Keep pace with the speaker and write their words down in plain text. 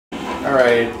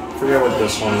Alright, forget what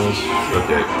this one was.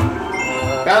 Okay.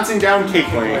 Bouncing down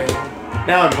cake lane.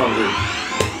 Now I'm hungry.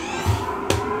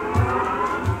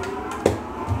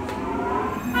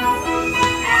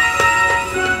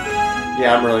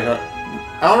 Yeah, I'm really hungry.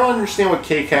 I don't understand what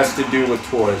cake has to do with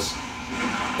toys.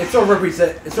 It's sort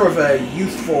of a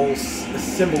youthful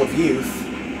symbol of youth.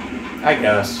 I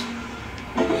guess.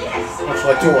 Much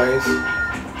like toys.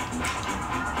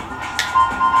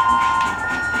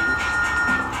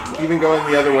 Even going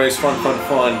the other way is fun, fun,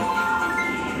 fun.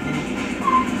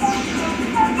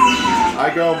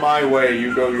 I go my way,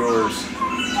 you go yours.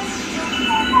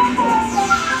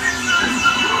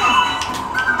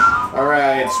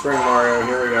 Alright, Spring Mario,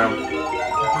 here we go.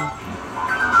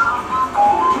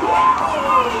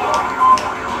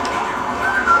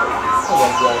 I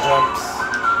love wall jumps.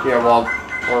 Yeah,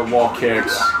 or wall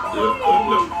kicks.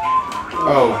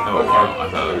 Oh, okay. I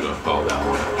thought I was gonna fall down.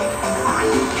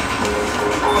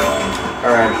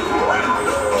 Alright.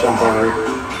 Jump over.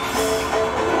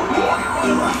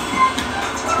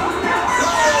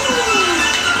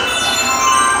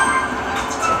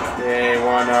 Yay,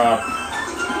 1 up.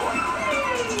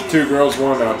 2 girls,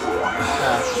 1 up.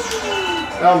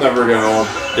 I'll never get old.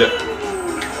 Yep.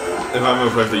 If I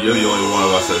remember correctly, you're the only one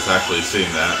of us that's actually seen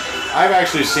that. I've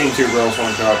actually seen 2 girls,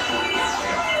 1 cup.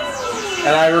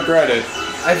 And I regret it.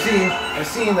 I've seen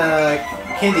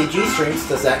Candy G-strings.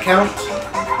 Does that count?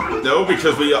 No,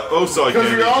 because we both saw Candy.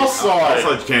 Because we all saw it. I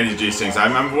saw Candy G-strings. I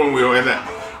remember when we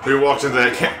walked into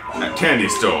that candy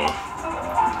store.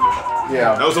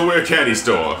 Yeah. That was a weird candy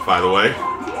store, by the way.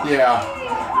 Yeah.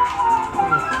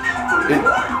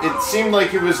 It seemed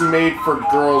like it was made for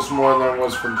girls more than it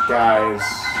was for guys.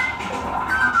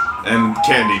 And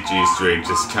Candy G-string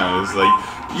just kind of was like,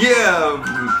 yeah,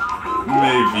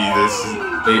 maybe this is...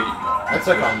 That's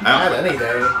like on that any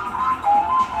day.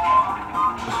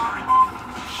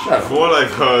 From what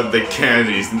I've heard, the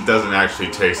candy doesn't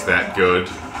actually taste that good.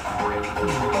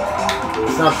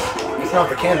 It's not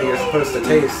the candy you're supposed to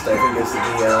taste. I think it's the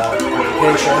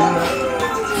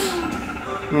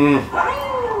application.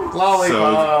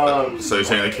 Lollipop. So you're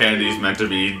saying the candy is meant to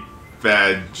be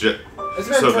bad? I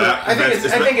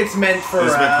think it's meant for.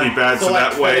 It's meant to be bad, so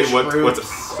that way groups.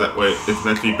 It's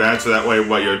meant to be bad, so that way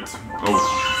what you're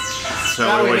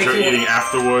eating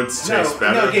afterwards tastes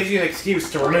better. No, it gives you an excuse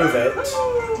to remove it.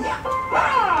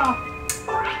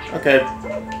 Okay.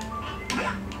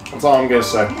 That's all I'm gonna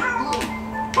say.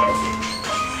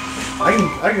 I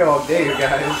can go all day, you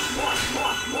guys.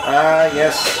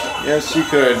 Yes, you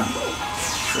could.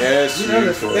 Yes, you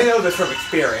could. They know this from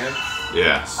experience.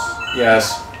 Yes.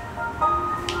 Yes.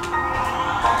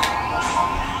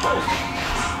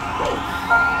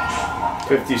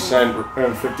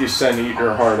 $50 cent, eat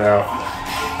your heart out.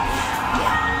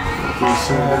 50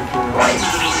 cent.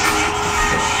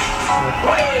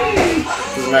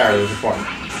 Doesn't matter, there's a point.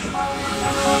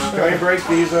 Can we break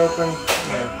these open?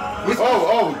 Yeah.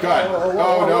 Oh, God.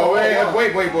 Oh, no,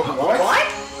 wait, what?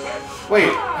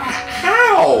 Wait,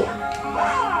 how?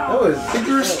 That was...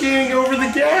 You were skating over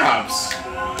the gaps.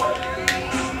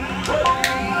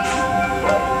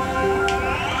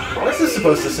 What's this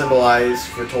supposed to symbolize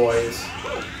for toys?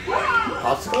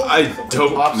 Popsicles? I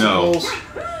don't know.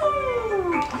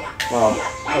 Well,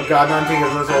 oh God, now I'm thinking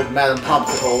of those old Madam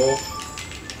Popsicle.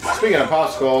 Speaking of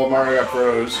popsicle, Mario got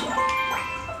froze.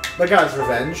 That guy's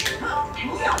revenge.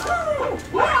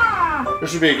 There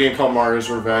should be a game called Mario's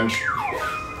Revenge.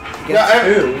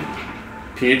 Who?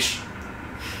 Peach.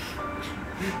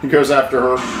 He goes after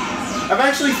her. I've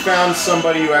actually found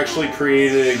somebody who actually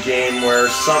created a game where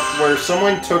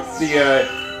someone took the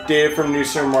data from New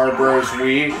Super Mario Bros.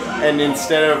 Wii, and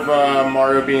instead of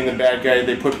Mario being the bad guy,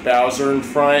 they put Bowser in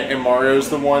front, and Mario's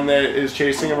the one that is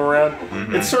chasing him around.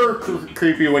 Mm-hmm. It's sort of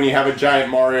creepy when you have a giant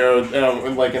Mario,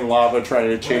 like in lava, trying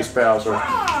to chase Bowser.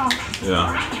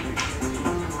 Yeah.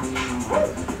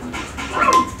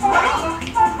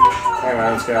 Hang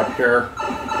on, let's get up here.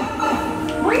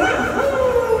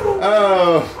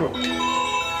 Oh!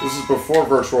 This is before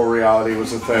virtual reality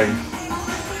was a thing.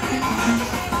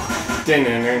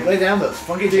 Lay down those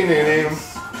funky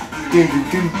things.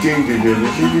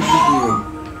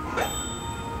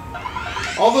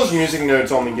 All those music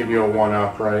notes only give you a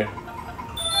 1-up, right?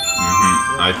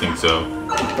 Mm-hmm. I think so.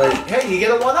 But hey, you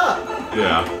get a 1-up.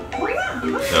 Yeah.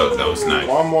 That was nice.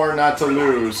 One more not to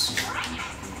lose.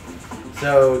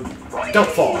 So, don't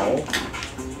fall.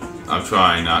 I'm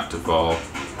trying not to fall.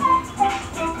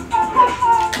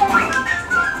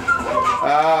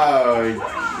 Oh,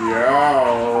 yeah.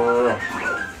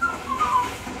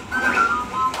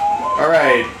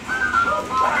 Alright.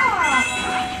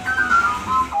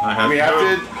 We have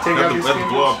to take out these let's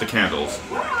blow candles? up the candles.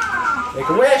 Make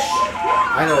a wish.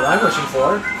 I know what I'm wishing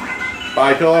for.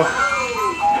 Bye, pillow.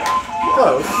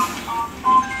 Close.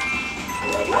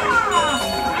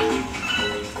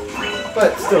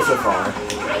 But still so far.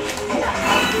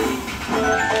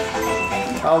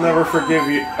 I'll never forgive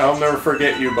you. I'll never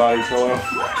forget you, body pillow.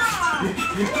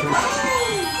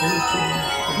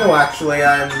 No, actually,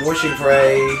 I'm wishing for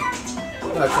a...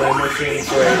 Actually, I'm wishing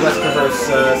for a less perverse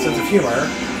sense of humor.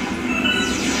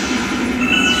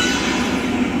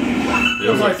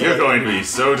 You're going to be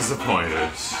so disappointed.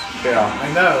 Yeah.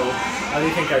 I know. How do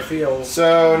you think I feel?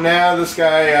 So now this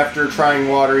guy, after trying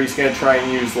water, he's gonna try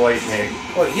and use lightning.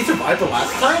 What, he survived the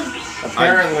last time?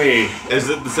 Apparently. Is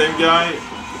it the same guy?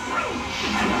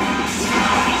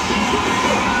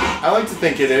 I like to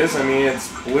think it is. I mean, it's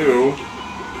blue.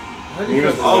 He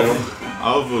was blue.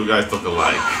 All blue guys look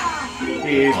alike.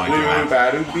 He's Like blue, that.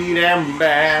 badu beat em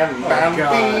bam, bam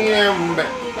beat em bam.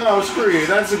 Oh, screw you.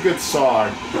 That's a good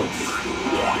song.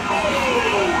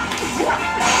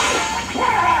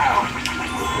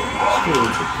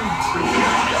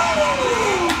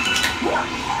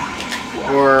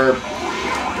 Or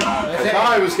I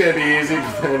thought it was gonna be easy,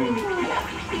 but then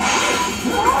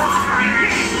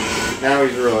now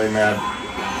he's really mad.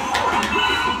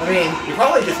 I mean, you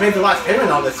probably just made the last payment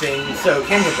on this thing, so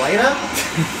can you blame him?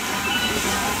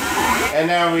 And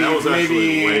now That was he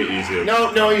actually way maybe easier.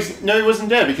 no, he wasn't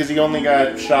dead because he only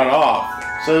got shot off.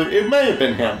 So it may have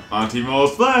been him. Auntie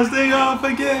Mole's blasting off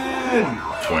again!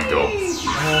 Twinkle.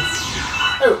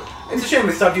 Oh, it's a shame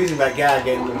we stopped using that gag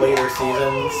in later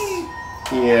seasons.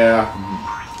 Yeah.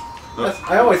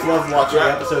 I always loved watching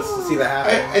episodes to see that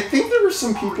happen. I think there were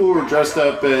some people who were dressed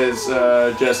up as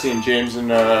Jesse and James and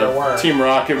Team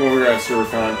Rocket when we were at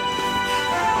SuperCon.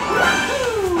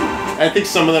 I think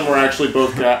some of them were actually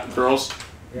both girls.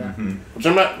 Yeah.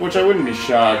 Which I wouldn't be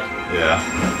shocked. Yeah.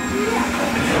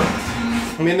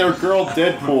 I mean, they're girl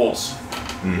Deadpools.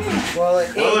 Well,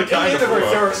 in Well, it the kind of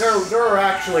universe, works. there are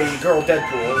actually girl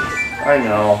Deadpool. I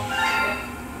know.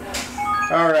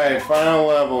 Alright, final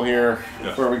level here. Yeah.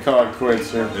 Before we call it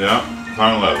quits here. Yeah.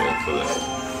 Final level for this.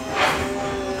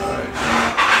 Alright.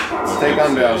 Let's take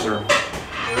on Bowser.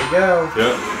 Here we go.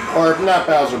 Yep. Or not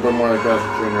Bowser, but more like Bowser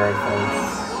Jr., I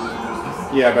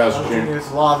think. Yeah, Bowser Jr.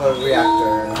 Continuous lava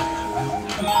reactor.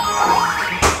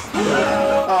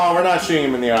 Oh, we're not shooting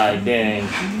him in the eye. Dang. He's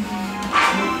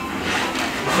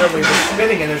certainly been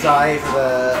spitting in his eye for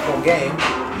the whole game.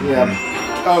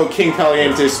 Yeah. Oh, King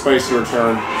Caliente's spicy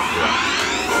return.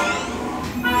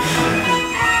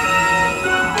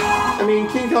 I mean,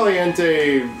 King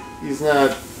Caliente, he's not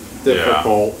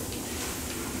difficult.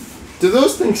 Do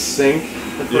those things sink?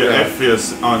 Yeah, if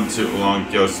it's on too long,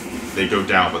 they go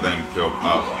down, but then go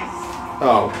up.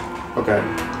 Oh, okay.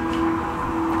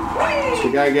 So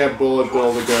we gotta get Bullet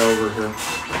Bill to go over here.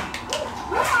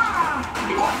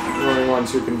 The only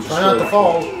ones who can destroy Try not to the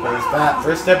fall. There's that.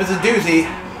 First step is a doozy.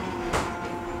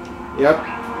 Yep.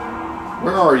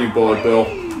 Where are you, Bullet Bill?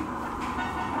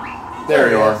 There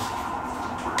you are.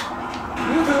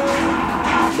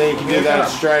 Then you can do that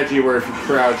strategy where if you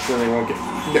crouch, then they won't get...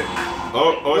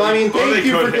 Well, I mean, thank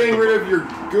you for getting rid of your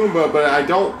Goomba, but I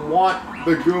don't want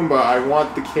the Goomba, I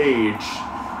want the cage.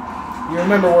 You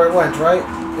remember where it went, right?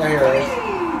 Yeah, here it is.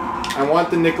 I want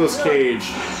the Nicolas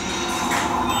Cage.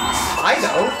 I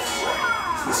know.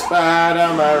 Despite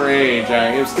all my rage, I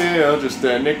am still just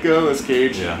a Nicolas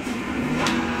Cage. Yeah.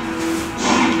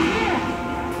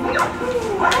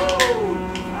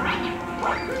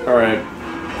 Alright.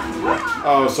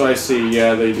 Oh, so I see,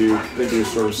 yeah, they do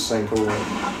sort of sink away.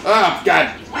 Ah,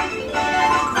 God!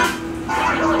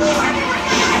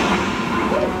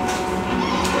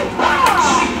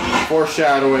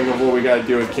 Foreshadowing of what we gotta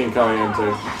do with King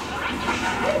Caliente.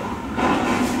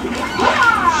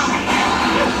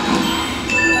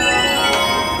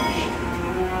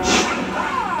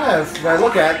 Yeah, if I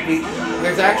look at it,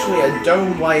 there's actually a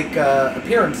dome-like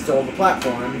appearance to all the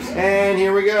platforms. And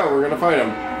here we go, we're gonna fight him.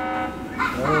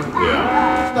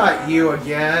 Yeah. Not you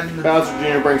again. Bowser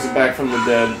Jr. brings it back from the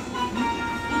dead.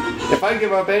 If I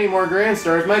give up any more Grand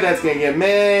Stars, my dad's gonna get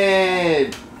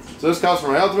mad. So this calls for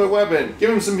my ultimate weapon.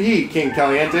 Give him some heat, King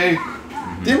Caliente.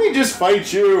 Didn't we just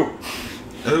fight you?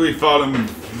 I think we fought him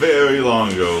very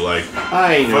long ago, like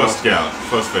I know. first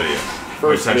video.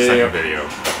 First Or video. second video.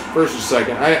 First or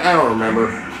second. I don't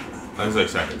remember. That was like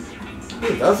second.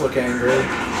 He does look angry.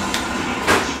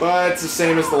 But it's the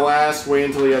same as the last. Wait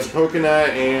until he has a coconut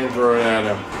and throw it at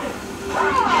him.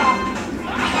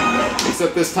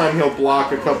 Except this time he'll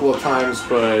block a couple of times,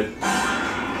 but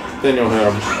then you'll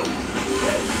hit him.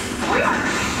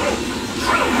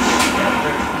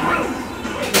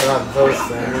 Not those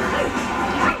things.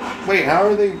 Wait, how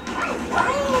are they?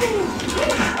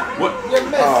 What? You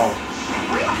missed. Oh.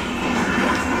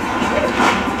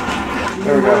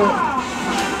 There we go.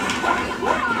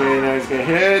 Okay, now he's gonna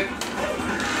hit.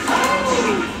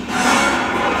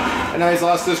 And now he's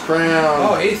lost his crown.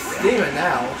 Oh, he's steaming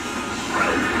now.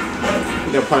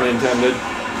 No pun intended.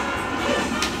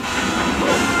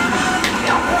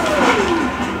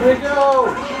 Here we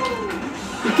go.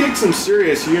 He kicked some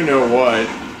serious you-know-what.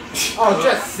 Oh,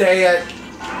 just say it.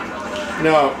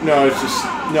 No, it's just...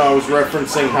 No, I was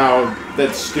referencing how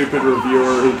that stupid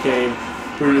reviewer who came,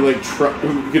 who like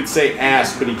who could say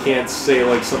ass, but he can't say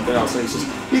like something else. And he says,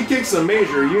 he kicks a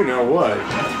major you-know-what.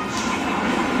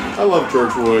 I love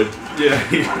George Wood. Yeah.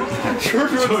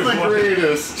 George Wood's the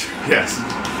greatest. Yes.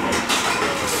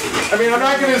 I mean, I'm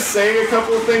not going to say a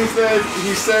couple of things that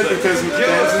he said because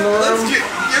Dan's in the room. Let's give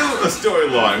a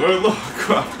storyline. We're Laura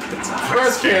Croft.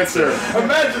 Breast cancer.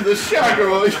 Imagine the shock of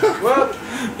Well,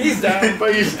 he's down.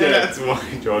 but he's And dead. that's why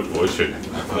George Wood should.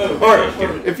 Or,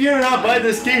 if you do not buy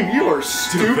this game, you are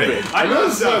stupid. I know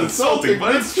it sounds insulting,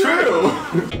 but it's true.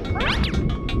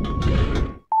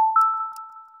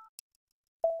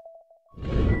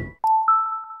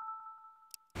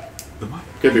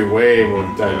 Could be way more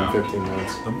than 15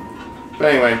 minutes. But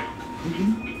anyway.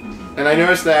 And I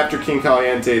noticed that after King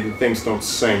Caliente, the things don't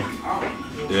sync.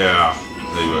 Yeah,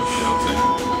 they were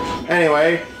shouting.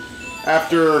 Anyway,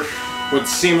 after what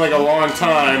seemed like a long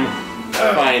time,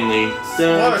 finally.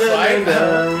 Dun, dun,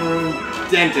 dun,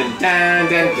 dun, dun, dun, dun,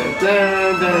 dun,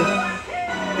 dun, dun.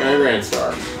 Got a Grand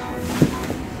Star.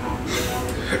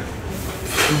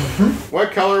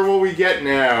 What color will we get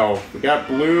now? We got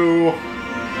blue.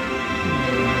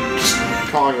 Just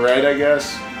calling red, I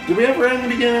guess. Did we have red in the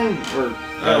beginning? Or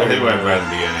I think we had red in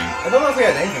the beginning. I don't know if we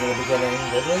had anything in the beginning,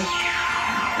 did we?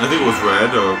 I think it was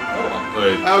red or.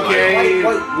 okay,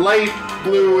 White. light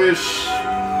bluish.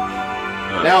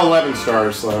 Now 11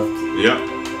 stars left. Yep.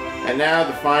 And now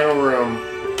the final room.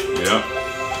 Yep.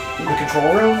 The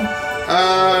control room?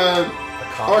 The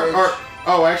cottage?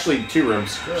 Oh, actually, 2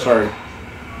 rooms. Sorry.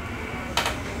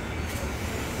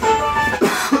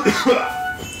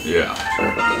 Yeah.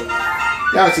 Sorry about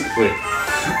that. Galaxy complete.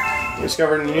 We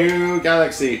discovered a new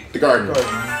galaxy, the garden.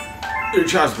 Your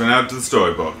child's been out to the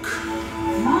storybook.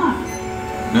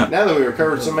 Now that we've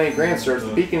recovered so many Grand Stars,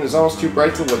 the beacon is almost too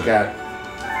bright to look at.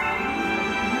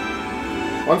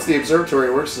 Once the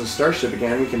observatory works as a starship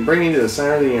again, we can bring you to the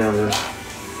center of the universe.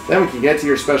 Then we can get to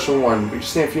your special one. We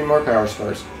just need a few more power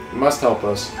stars. You must help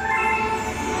us.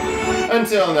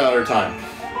 Until another time.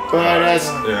 But as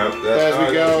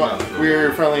we go,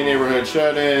 we're Friendly Neighborhood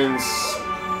Shut-ins,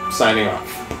 signing off.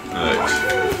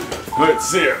 Alright. Let's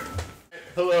see it.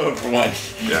 Hello, everyone.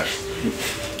 Yes.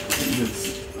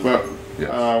 Well,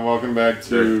 welcome back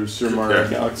to Super Mario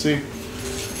Galaxy.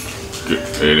 Good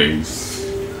ratings.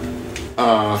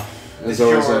 As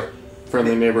always, at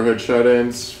Friendly Neighborhood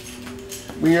Shut-ins,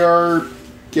 we are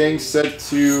getting set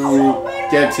to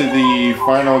get to the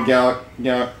final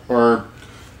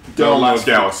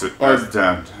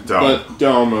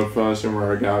dome of Super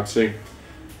Mario Galaxy.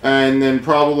 And then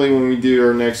probably when we do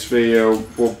our next video,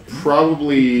 we'll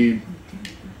probably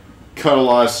cut a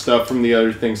lot of stuff from the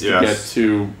other things to get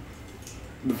to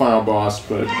the final boss.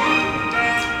 But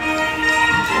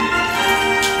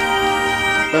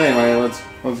anyway,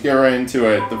 let's get right into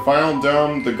it. The final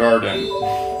dome, the garden.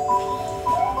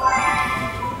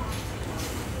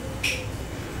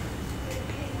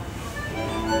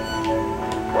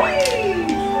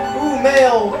 Ooh,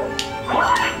 mail!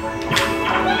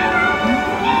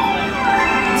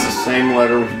 It's the same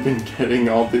letter we've been getting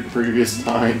all the previous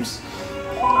times.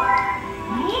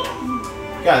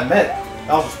 Gotta admit,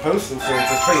 Elvis Postal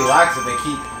Service is pretty lax if they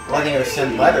keep letting us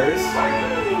send letters.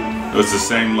 It's the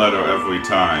same letter every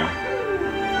time.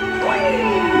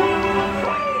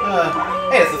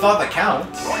 Hey, it's the thought that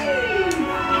counts.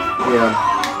 Yeah.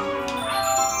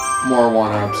 More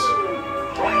one-ups.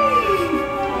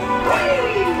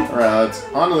 Alright, let's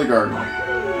on to the garden.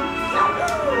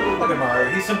 Look at Mario,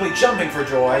 he's simply jumping for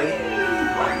joy.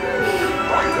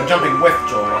 Or jumping with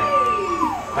joy.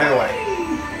 Either way.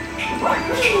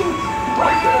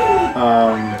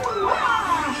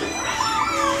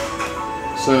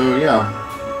 So yeah.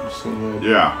 Just gonna...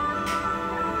 Yeah.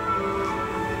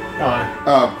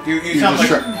 You sound like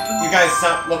you guys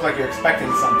look like you're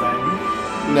expecting something.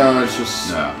 No, it's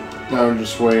just no. I'm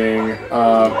just waiting.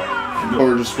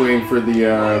 We're just waiting for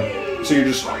the. So you're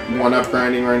just one-up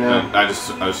grinding right now. I was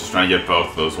just trying to get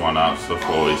both those one-ups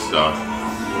before we start.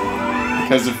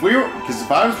 Because if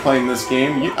I was playing this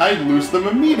game, I'd lose them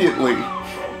immediately.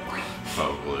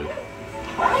 Probably.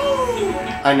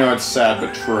 I know it's sad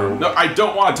but true. No, I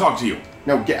don't want to talk to you.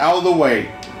 No, get out of the way.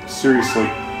 Seriously.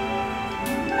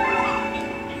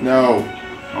 No.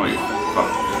 Oh, you fuck.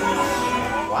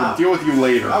 Wow. We'll deal with you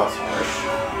later. That was harsh.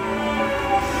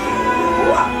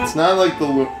 It's not like the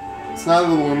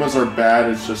Lumas are bad.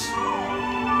 It's just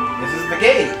This is the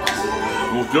gate.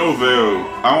 We'll go there.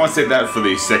 I want to say that for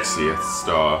the 60th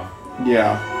star.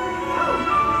 yeah.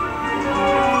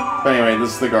 But anyway,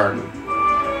 this is the garden.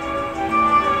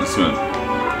 This one.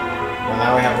 Well,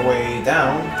 now we have a way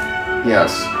down.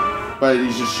 Yes, but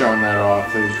he's just showing that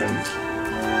off. That he can.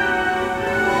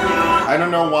 I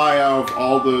don't know why out of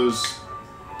all those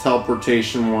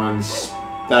teleportation ones,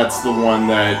 that's the one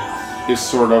that is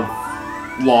sort of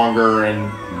longer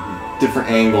and different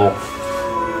angle.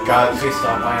 God, please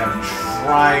stop. I am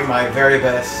trying my very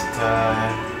best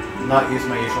to not use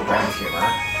my usual brand of humor.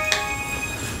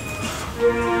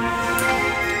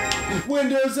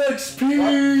 Windows XP!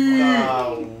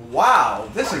 Wow,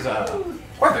 this is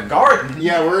quite a garden.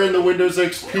 Yeah, we're in the Windows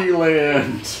XP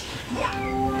land.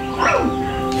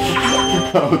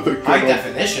 Oh, the By good,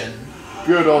 definition.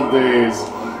 good old days.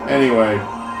 Anyway,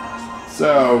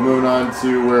 so moving on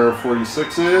to where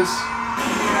 46 is.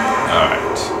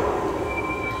 Alright.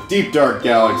 Deep Dark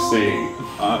Galaxy.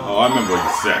 I remember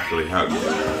exactly how to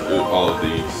do all of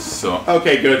these. So,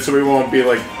 Okay, good. So we won't be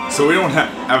like, so we don't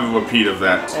have a repeat of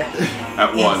that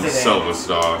at one Incident. silver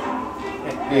star.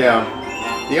 yeah,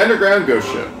 the underground ghost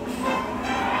ship.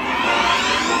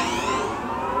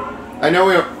 I know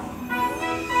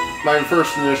my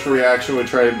first initial reaction would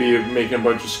try to be making a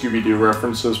bunch of Scooby-Doo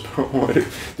references, but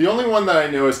the only one that I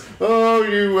know is, oh,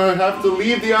 you have to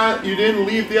leave the island. You didn't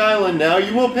leave the island. Now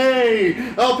you will pay.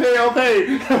 I'll pay. I'll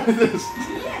pay. This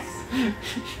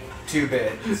 2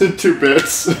 bits. 2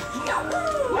 bits.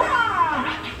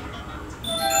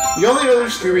 The only other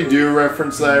Scooby-Doo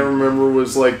reference that I remember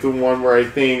was like the one where I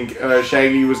think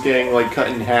Shaggy was getting like cut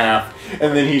in half,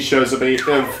 and then he shows up and he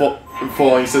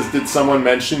says, "Did someone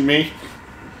mention me?"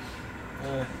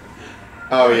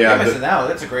 Oh You're yeah, missing out.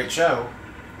 That's a great show.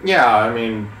 yeah. I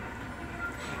mean,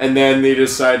 and then they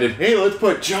decided, hey, let's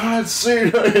put John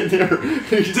Cena in there.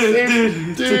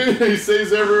 He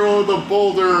saves everyone with a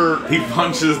boulder. He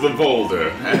punches the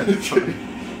boulder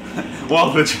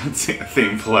while the John Cena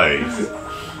theme plays.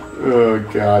 Oh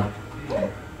god.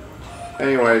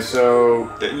 Anyway, so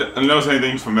Notice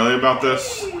anything familiar about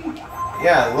this?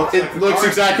 Yeah, it looks it like looks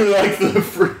exactly like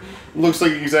the looks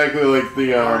like exactly like the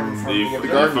The garden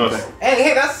first- thing.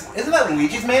 Hey, isn't that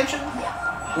Luigi's mansion?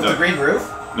 With No. the green roof?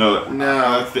 No,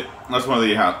 No. that's one of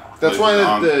the That's one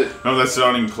of the no, that's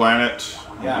surrounding planet.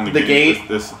 Yeah. and The gate?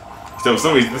 This, so for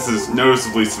some reason, this is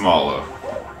noticeably smaller.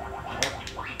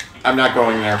 I'm not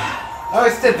going there. I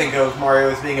always did think of Mario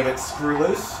as being a bit screw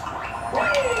loose.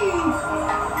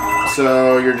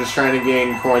 So you're just trying to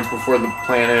gain coins before the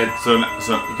planet So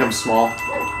becomes small.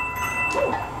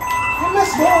 I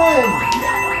missed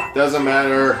one! Doesn't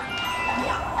matter.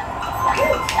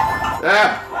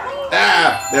 Ah!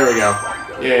 Ah! There we go.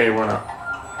 Yay, we're not.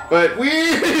 But we.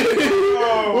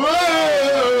 Whoa!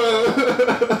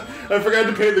 I forgot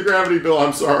to pay the gravity bill.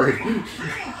 I'm sorry.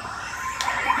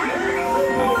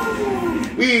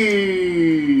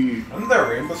 Wee. Isn't there a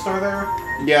rainbow star there?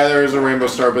 Yeah, there is a rainbow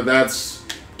star, but that's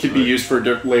could be used for a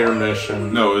later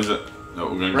mission. no, is it? No,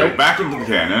 we're gonna Right? go back into the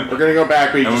cannon, We're gonna go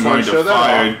back, but you and just we're want going to show to that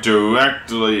fire off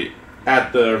directly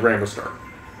at the rainbow star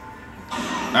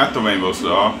at the rainbow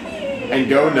star. and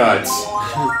go nuts.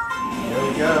 There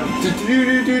we go.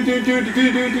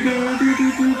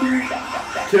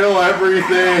 Kill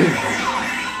everything.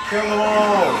 Kill them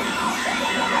all!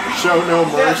 Show no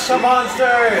Get mercy. the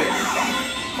monsters!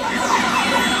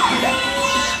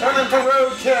 Turn them to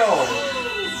roadkill!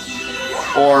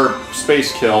 Or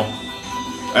space kill.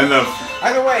 And the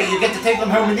Either way, you get to take them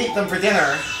home and eat them for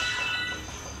dinner.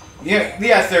 Yeah,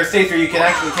 yes, there are states where you can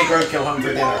actually take roadkill home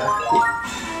for dinner.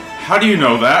 how do you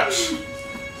know that?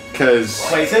 Because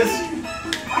Places?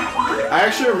 I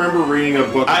actually remember reading a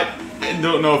book. I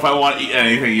don't know if I want to eat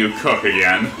anything you cook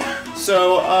again.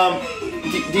 So,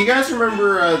 do you guys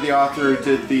remember the author who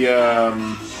did the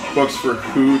books for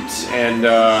Hoot and,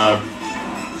 Yeah.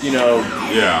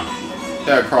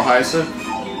 Carl Hyacin?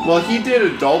 Well, he did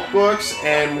adult books,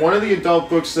 and one of the adult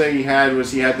books that he had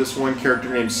was he had this one character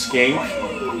named Skink,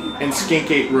 and Skink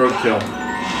ate roadkill.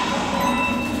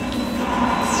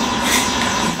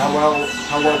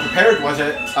 How well prepared was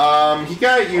it? He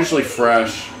got it usually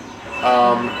fresh,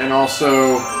 and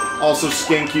also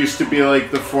Skink used to be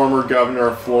like the former governor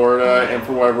of Florida, and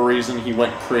for whatever reason he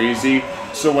went crazy.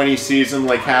 So when he sees him,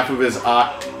 like half of his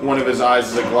eye, one of his eyes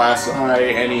is a glass eye,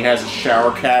 and he has a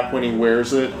shower cap when he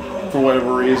wears it, for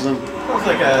whatever reason. Sounds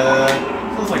like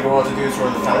a well-to-do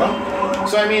sort of fellow.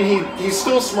 So I mean, he's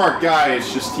still a smart guy.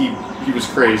 It's just he was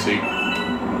crazy.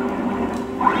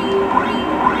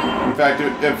 In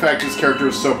fact, his character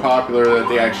was so popular that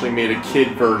they actually made a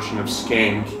kid version of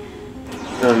Skank.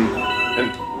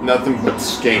 And nothing but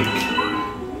Skank.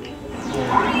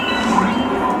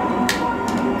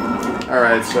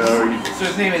 Alright, so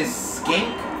his name is Skink?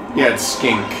 Yeah, it's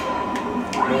Skink.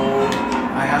 Oh,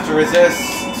 I have to resist.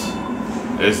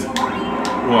 Is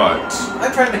what?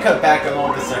 I'm trying to cut back on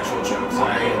all the sexual jokes.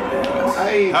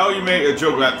 How you make a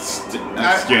joke about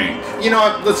Skink? You know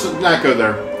what? Let's not go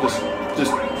there.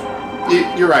 Just.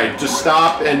 You're right. Just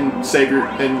stop and save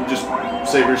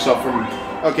yourself from.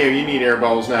 Okay, you need air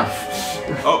bubbles now.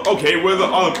 Oh, okay. Where are the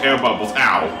other air bubbles?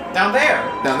 Ow. Down there.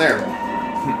 Down there.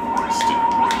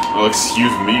 Oh,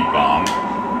 excuse me, bomb.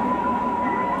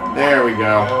 There we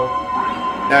go.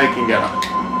 Now you can get up.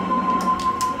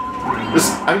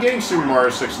 I'm getting Super Mario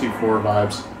 64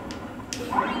 vibes.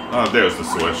 Oh, there's the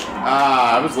Switch.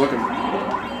 Ah, I was looking.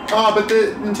 Oh, but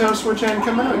the Nintendo Switch hadn't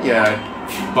come out yet.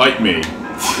 Bite me.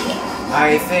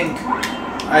 I think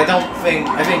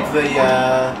the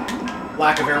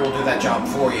lack of air will do that job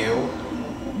for you.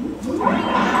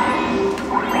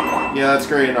 Yeah, that's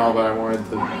great and all, but I wanted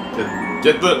to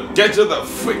get to the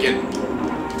frickin'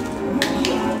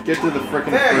 frick.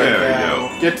 There we go.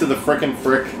 Get to the frickin'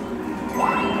 frick.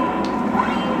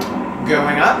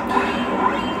 Going up.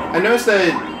 I noticed that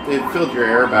it filled your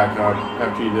air back up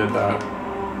after you did that.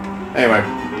 Anyway.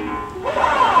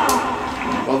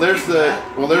 Well, there's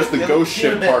the ghost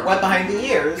ship part. Wet behind the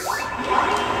ears.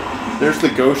 There's the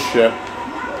ghost ship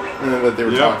that they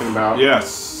were talking about.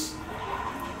 Yes.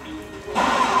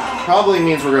 Probably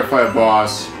means we're gonna fight a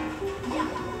boss.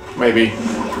 Maybe.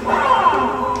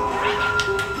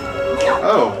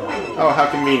 Oh, how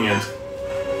convenient.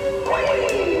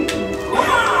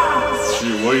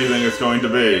 Gee, what do you think it's going to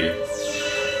be?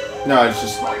 No, it's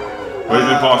just. What do you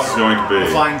think the boss is going to be? The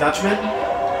Flying Dutchman.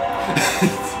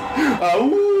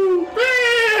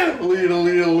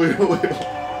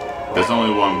 There's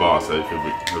only one boss that could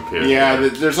appear. Yeah,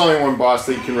 there's only one boss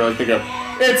that you can really think of.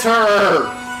 It's her!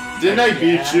 Didn't I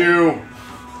beat you?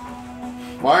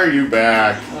 Why are you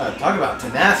back? Talk about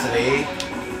tenacity.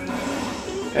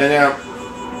 And yeah,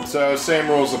 so same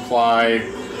rules apply.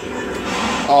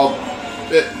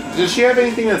 Does she have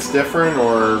anything that's different,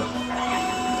 or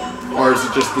is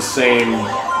it just the same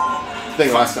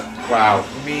thing last time? Wow.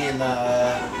 You mean,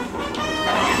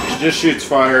 She just shoots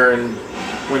fire, and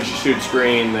when she shoots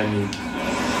green, then you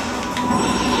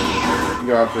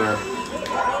go after her.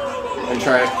 And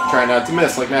try not to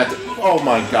miss, like Matt did. Oh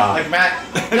my god. Like Matt.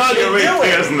 No, she already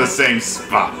appears in the same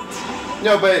spot.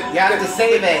 No, but you have to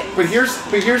save it. But here's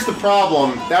the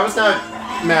problem. That was not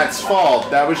Matt's fault.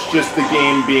 That was just the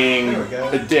game being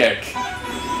a dick.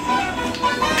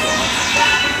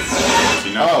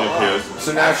 See, now she appears.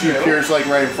 So now she appears like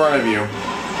right in front of you.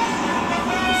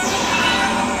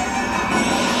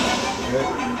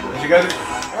 You guys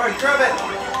alright, grab it!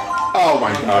 Oh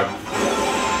my god.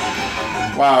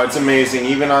 Wow, it's amazing.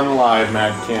 Even on live,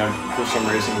 Matt can't, for some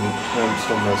reason,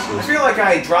 still misses. I feel like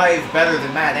I drive better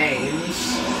than Matt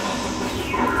Ames.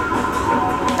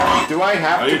 Do I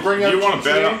have to bring up? Do you want to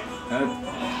bet up?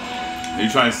 Are you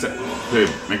trying to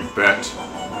make a bet?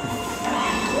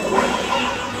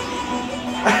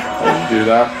 Do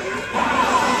that.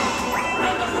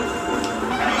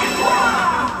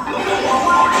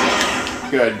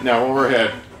 Good. Now we're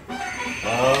ahead.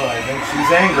 Oh, I think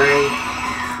she's angry.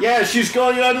 Yeah, she's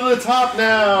going onto the top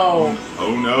now.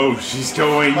 Oh no, she's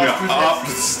going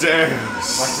upstairs.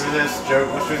 Watch for this joke.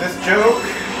 Watch for this joke.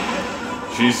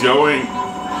 She's going.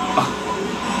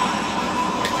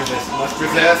 Watch for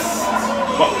this.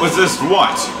 What was this?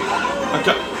 What?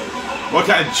 What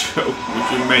kind of joke would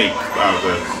you make out of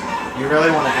this? You really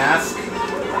want to ask?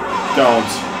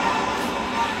 Don't.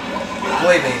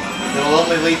 Believe me, it'll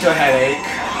only lead to a headache.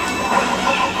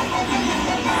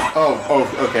 Oh,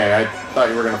 okay. I thought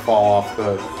you were gonna fall off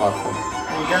the platform.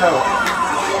 There we go.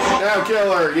 Now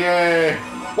kill her! Yay!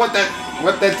 What, that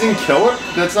didn't kill her?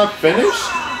 That's not finished?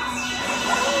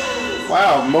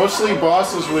 Wow, mostly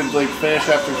bosses would, like, finish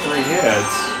after 3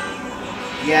 hits.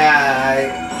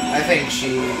 Yeah, I think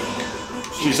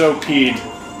she's OP'd.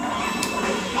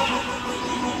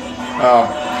 Oh,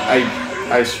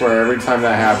 I swear, every time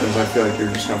that happens, I feel like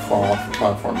you're just gonna fall off the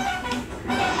platform.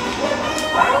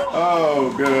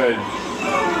 Oh, good.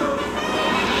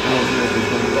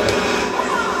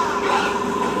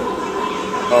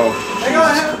 Oh. Hang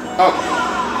on. Oh.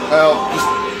 Well, just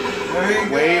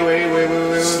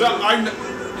wait. Stop!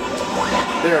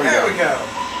 There we go. go.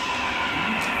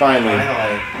 Finally.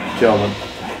 Killed him.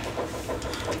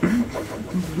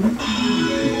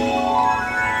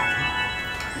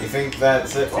 You think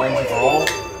that's it for once and for all?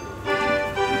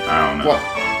 I don't What?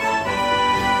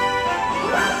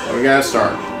 We gotta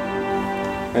start.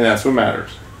 And that's what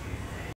matters.